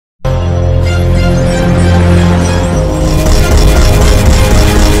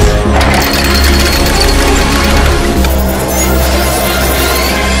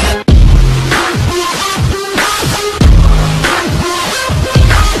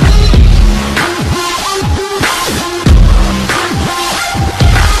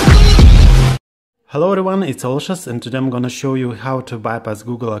Hello everyone, it's Olshas and today I'm gonna show you how to bypass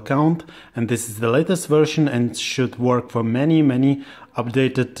Google account, and this is the latest version and should work for many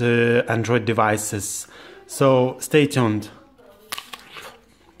updated Android devices. So stay tuned.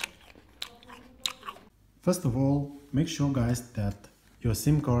 First of all, make sure guys that your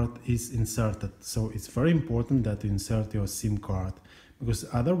SIM card is inserted. So it's very important that you insert your SIM card, because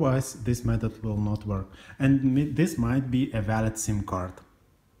otherwise this method will not work, and this might be a valid SIM card.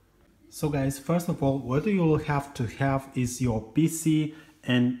 So guys, first of all, what you will have to have is your PC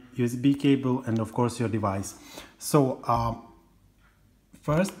and USB cable and of course your device. So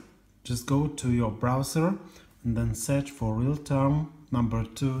first just go to your browser and then search for Realterm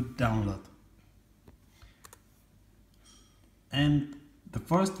 #2 download. And the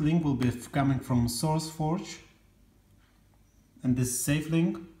first link will be coming from SourceForge, and this is a safe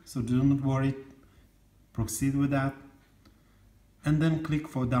link, so do not worry, proceed with that. And then click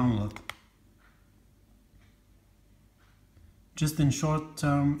for download. Just in short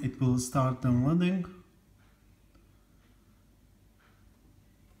term it will start downloading,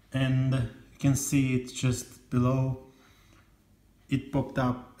 and you can see it just below it popped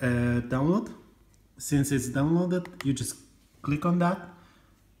up download. Since it's downloaded, you just click on that,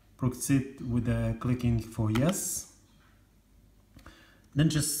 proceed with clicking for yes, then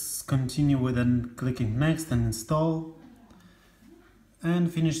just continue with clicking next and install,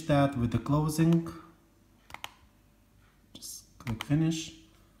 and finish that with the closing. Just click finish.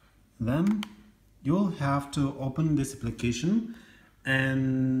 Then you'll have to open this application,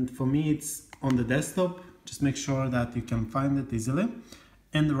 and for me it's on the desktop. Just make sure that you can find it easily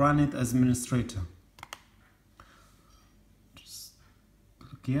and run it as administrator. Just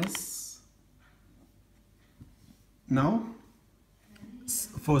click yes. Now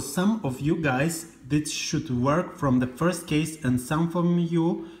for some of you guys this should work from the first case, and some from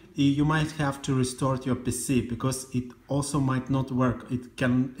you might have to restore your PC because it also might not work. It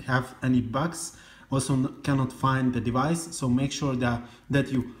can have any bugs, also cannot find the device. So make sure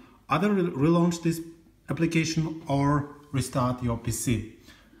that you either relaunch this application or restart your PC.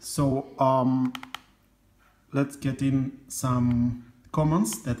 So let's get in some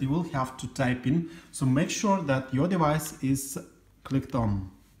commands that you will have to type in. So make sure that your device is clicked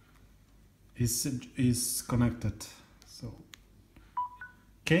on, is connected. So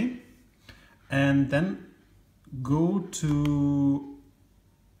okay, and then go to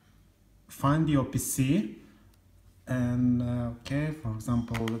find your PC, and okay, for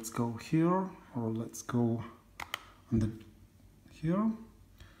example, let's go here, or let's go on the here,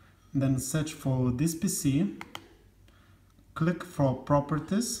 then search for this PC, click for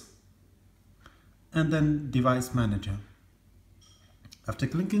properties, and then device manager. After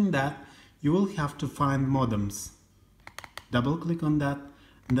clicking that, you will have to find modems. Double click on that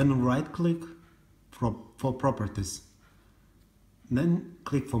and then right click for properties. Then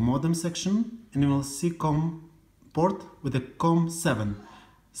click for modem section and you will see COM port with a COM7.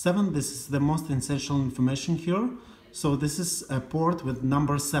 7, this is the most essential information here. So this is a port with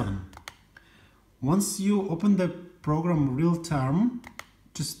number 7. Once you open the program Realterm,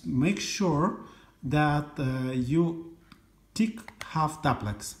 just make sure that you tick half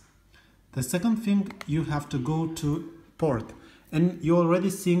duplex. The second thing, you have to go to port, and you're already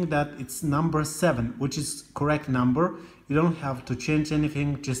seeing that it's number 7, which is correct number. You don't have to change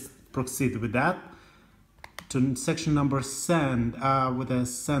anything, just proceed with that to section number send with a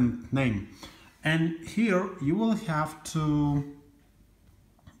send name. And here you will have to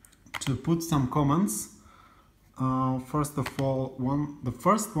put some comments. First of all, the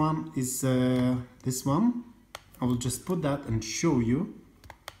first one is this one. I will just put that and show you.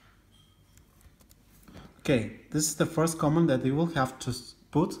 Okay, this is the first comment that you will have to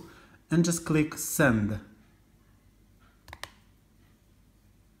put, and just click send.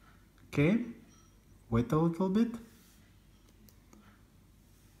 Okay, wait a little bit.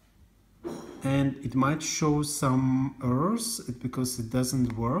 And it might show some errors because it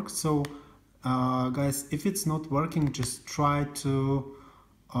doesn't work. So guys, if it's not working, just try to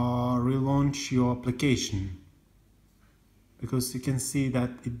relaunch your application, because you can see that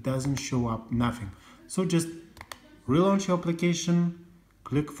it doesn't show up nothing. So just relaunch your application,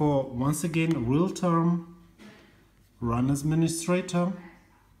 click for once again Realterm, run as administrator.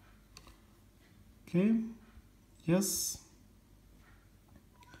 Okay, yes.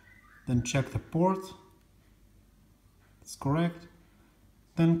 Then check the port, it's correct.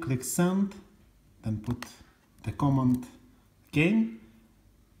 Then click send, then put the command again.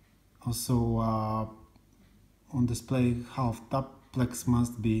 Also on display half duplex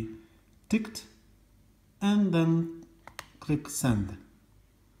must be ticked, and then click send.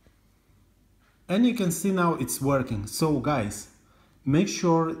 And you can see now it's working. So guys, make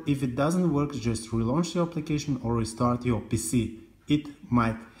sure if it doesn't work, just relaunch your application or restart your PC. It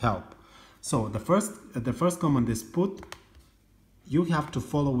might help. So the first command is put. You have to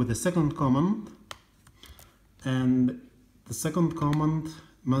follow with the second command, and the second command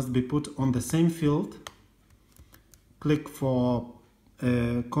must be put on the same field. Click for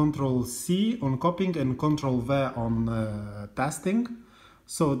Ctrl C on copying and Ctrl V on pasting.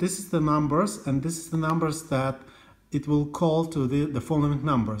 So this is the numbers, and this is the numbers that it will call to the following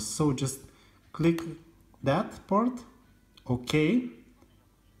numbers. So just click that part, OK.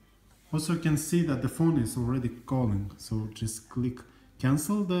 Also you can see that the phone is already calling, so just click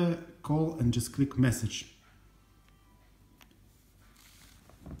cancel the call and just click message.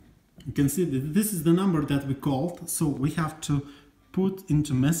 You can see that this is the number that we called, so we have to put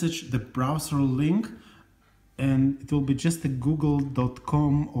into message the browser link, and it will be just a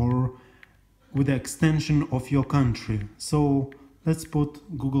google.com or with the extension of your country. So let's put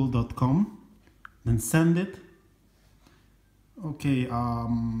google.com, then send it. Okay,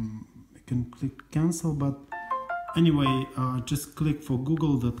 you can click cancel, but anyway, just click for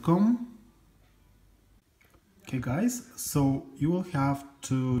google.com. Okay guys, so you will have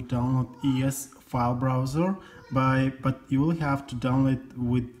to download ES file browser, but you will have to download it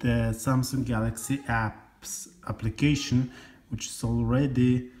with the Samsung Galaxy Apps application, which is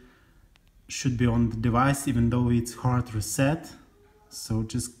already should be on the device, even though it's hard reset. So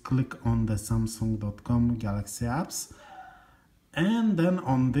just click on the samsung.com Galaxy Apps, and then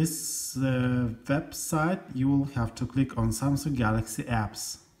on this website you will have to click on Samsung Galaxy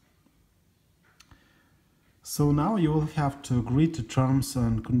Apps. So now you will have to agree to terms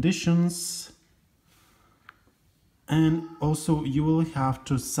and conditions, and also you will have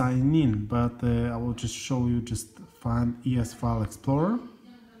to sign in, but I will just show you. Just find ES File Explorer,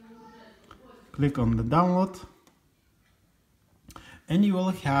 click on the download, and you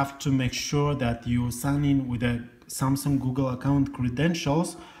will have to make sure that you sign in with a Samsung Google account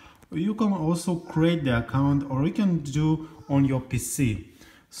credentials. You can also create the account, or you can do on your PC.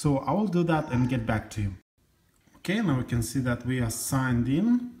 So I will do that and get back to you. Okay, now we can see that we are signed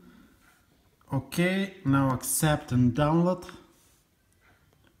in. Okay, now accept and download.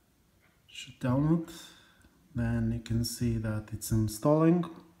 Should download. Then you can see that it's installing,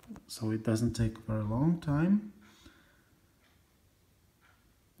 so it doesn't take a very long time.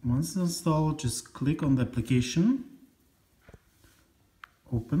 Once it's installed, just click on the application,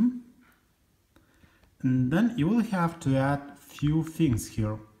 open, and then you will have to add few things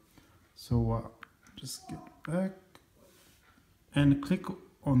here. So just get back and click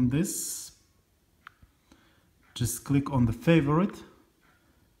on this. Just click on the favorite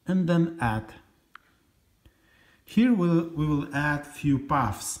and then add. Here we will add few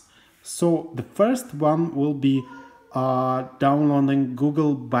paths. So the first one will be downloading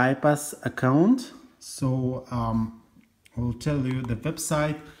Google Bypass account. So I will tell you the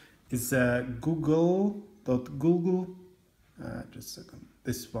website is google.google. Just a second.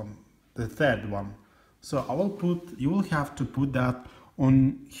 This one, the third one. So I will put. You will have to put that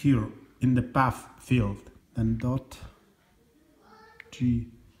on here in the path field. Then .gl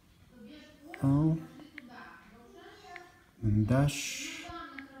and dash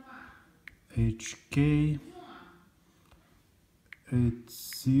hk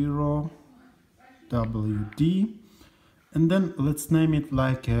 80wd, and then let's name it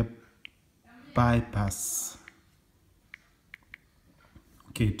like a bypass.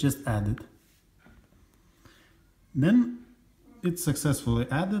 Okay, just add it. Then it's successfully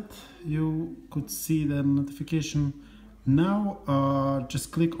added. You could see the notification. Now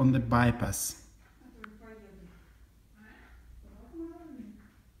just click on the bypass.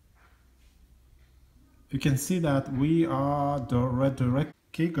 You can see that we are redirected.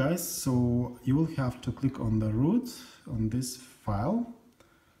 Okay guys, so you will have to click on the root on this file,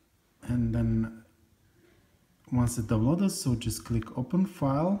 and then once it downloaded, so just click open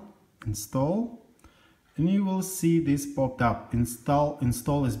file, install, and you will see this popped up. Install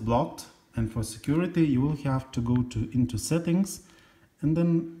is blocked, and for security you will have to go into settings and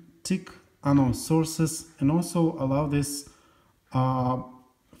then tick unknown sources, and also allow this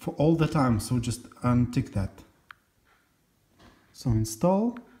for all the time, so just untick that. So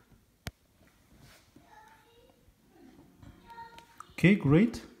install. Okay,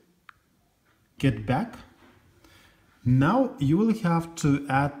 great. Get back. Now you will have to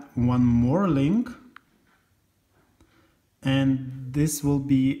add one more link, and this will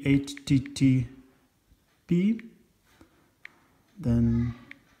be HTTP, then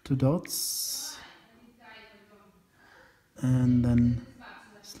 2 dots, and then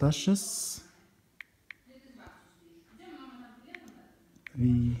slashes,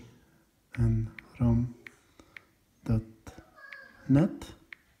 vnrom.net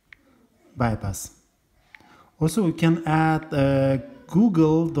bypass. Also, we can add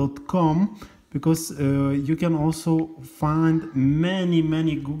google.com, because you can also find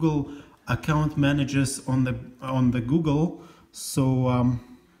many Google account managers on the Google. So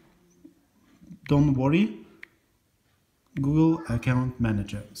don't worry, Google Account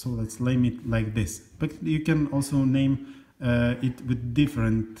Manager. So let's name it like this. But you can also name it with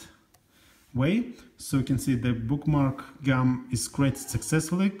different way. So you can see the bookmark gum is created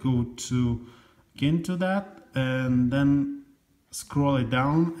successfully. Go to again to that, and then scroll it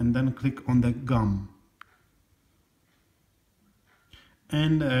down, and then click on the gum.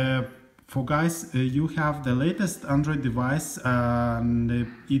 And for guys, you have the latest Android device, and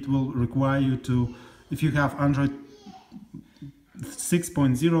it will require you to, if you have Android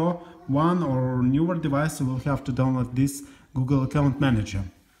 6.01 or newer device, you will have to download this Google Account Manager.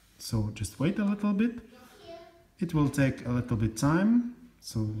 So just wait a little bit. It will take a little bit time,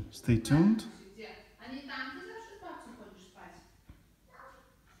 so stay tuned.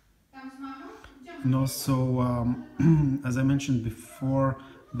 And also, as I mentioned before,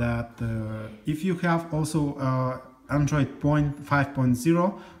 that if you have also Android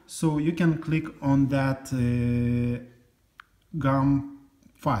 5.0, so you can click on that GUM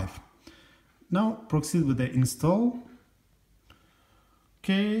 5. Now proceed with the install.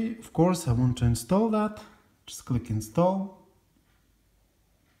 Okay, of course I want to install that. Just click install.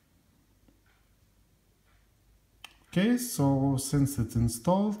 Okay, so since it's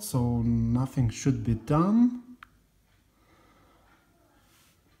installed, so nothing should be done.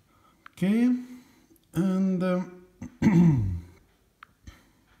 Okay, and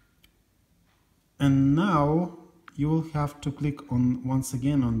and now you will have to click on once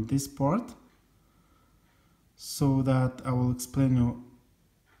again on this part, so that I will explain you.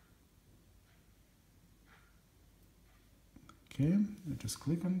 Okay, you just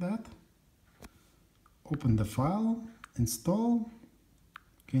click on that, open the file, install,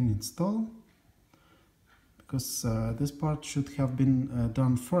 again install, because this part should have been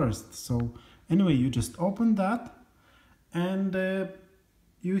done first. So anyway, you just open that, and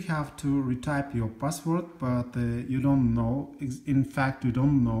you have to retype your password, but you don't know, in fact you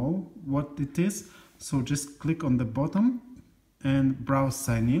don't know what it is. So just click on the bottom and browse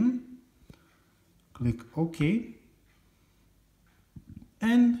sign in, click OK,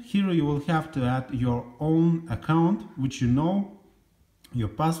 and here you will have to add your own account, which you know, your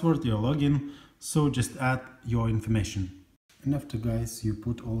password, your login. So just add your information. And after guys you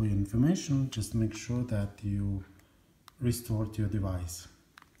put all your information, just make sure that you restored your device.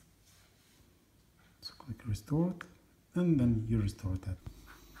 So click restore, and then you restore that.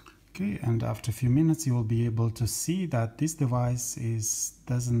 Okay, and after a few minutes you will be able to see that this device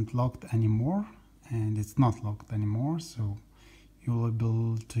doesn't locked anymore, and it's not locked anymore, so you will be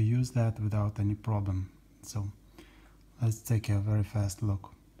able to use that without any problem. So let's take a very fast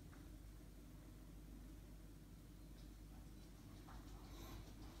look.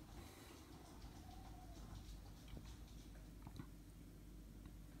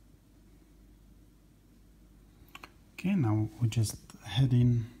 Okay, now we just head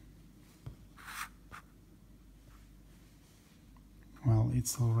in. Well,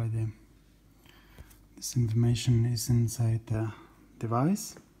 it's already, this information is inside the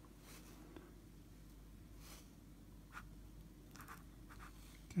device.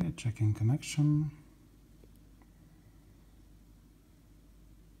 Okay, checking connection.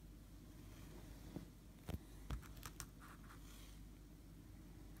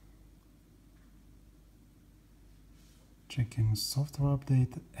 Checking software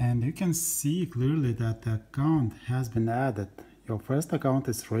update, and you can see clearly that the account has been added. Your first account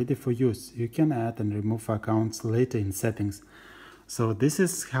is ready for use. You can add and remove accounts later in settings. So this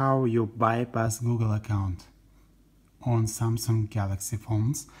is how you bypass Google account on Samsung Galaxy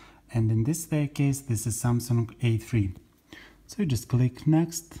phones, and in this case this is Samsung A3. So you just click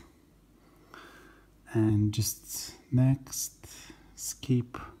next, and just next,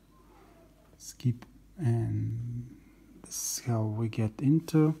 skip, and this is how we get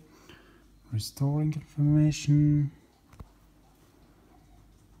into restoring information.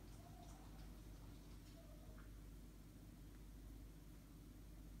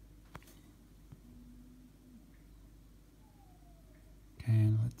 Okay,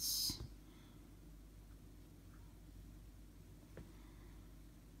 let's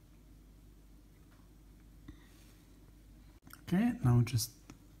okay, now just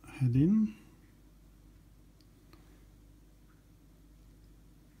head in.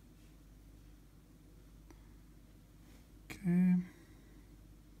 Okay,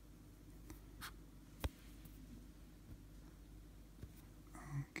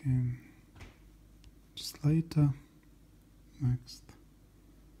 Okay, just later, next,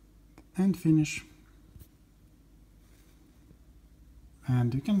 and finish.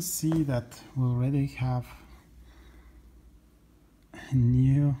 And you can see that we already have a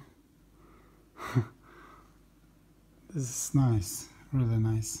new this is nice, really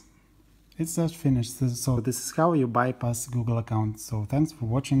nice. It's just finished. So this is how you bypass Google account. So thanks for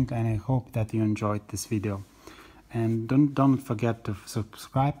watching, and I hope that you enjoyed this video. And don't forget to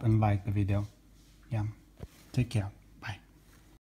subscribe and like the video. Yeah, take care.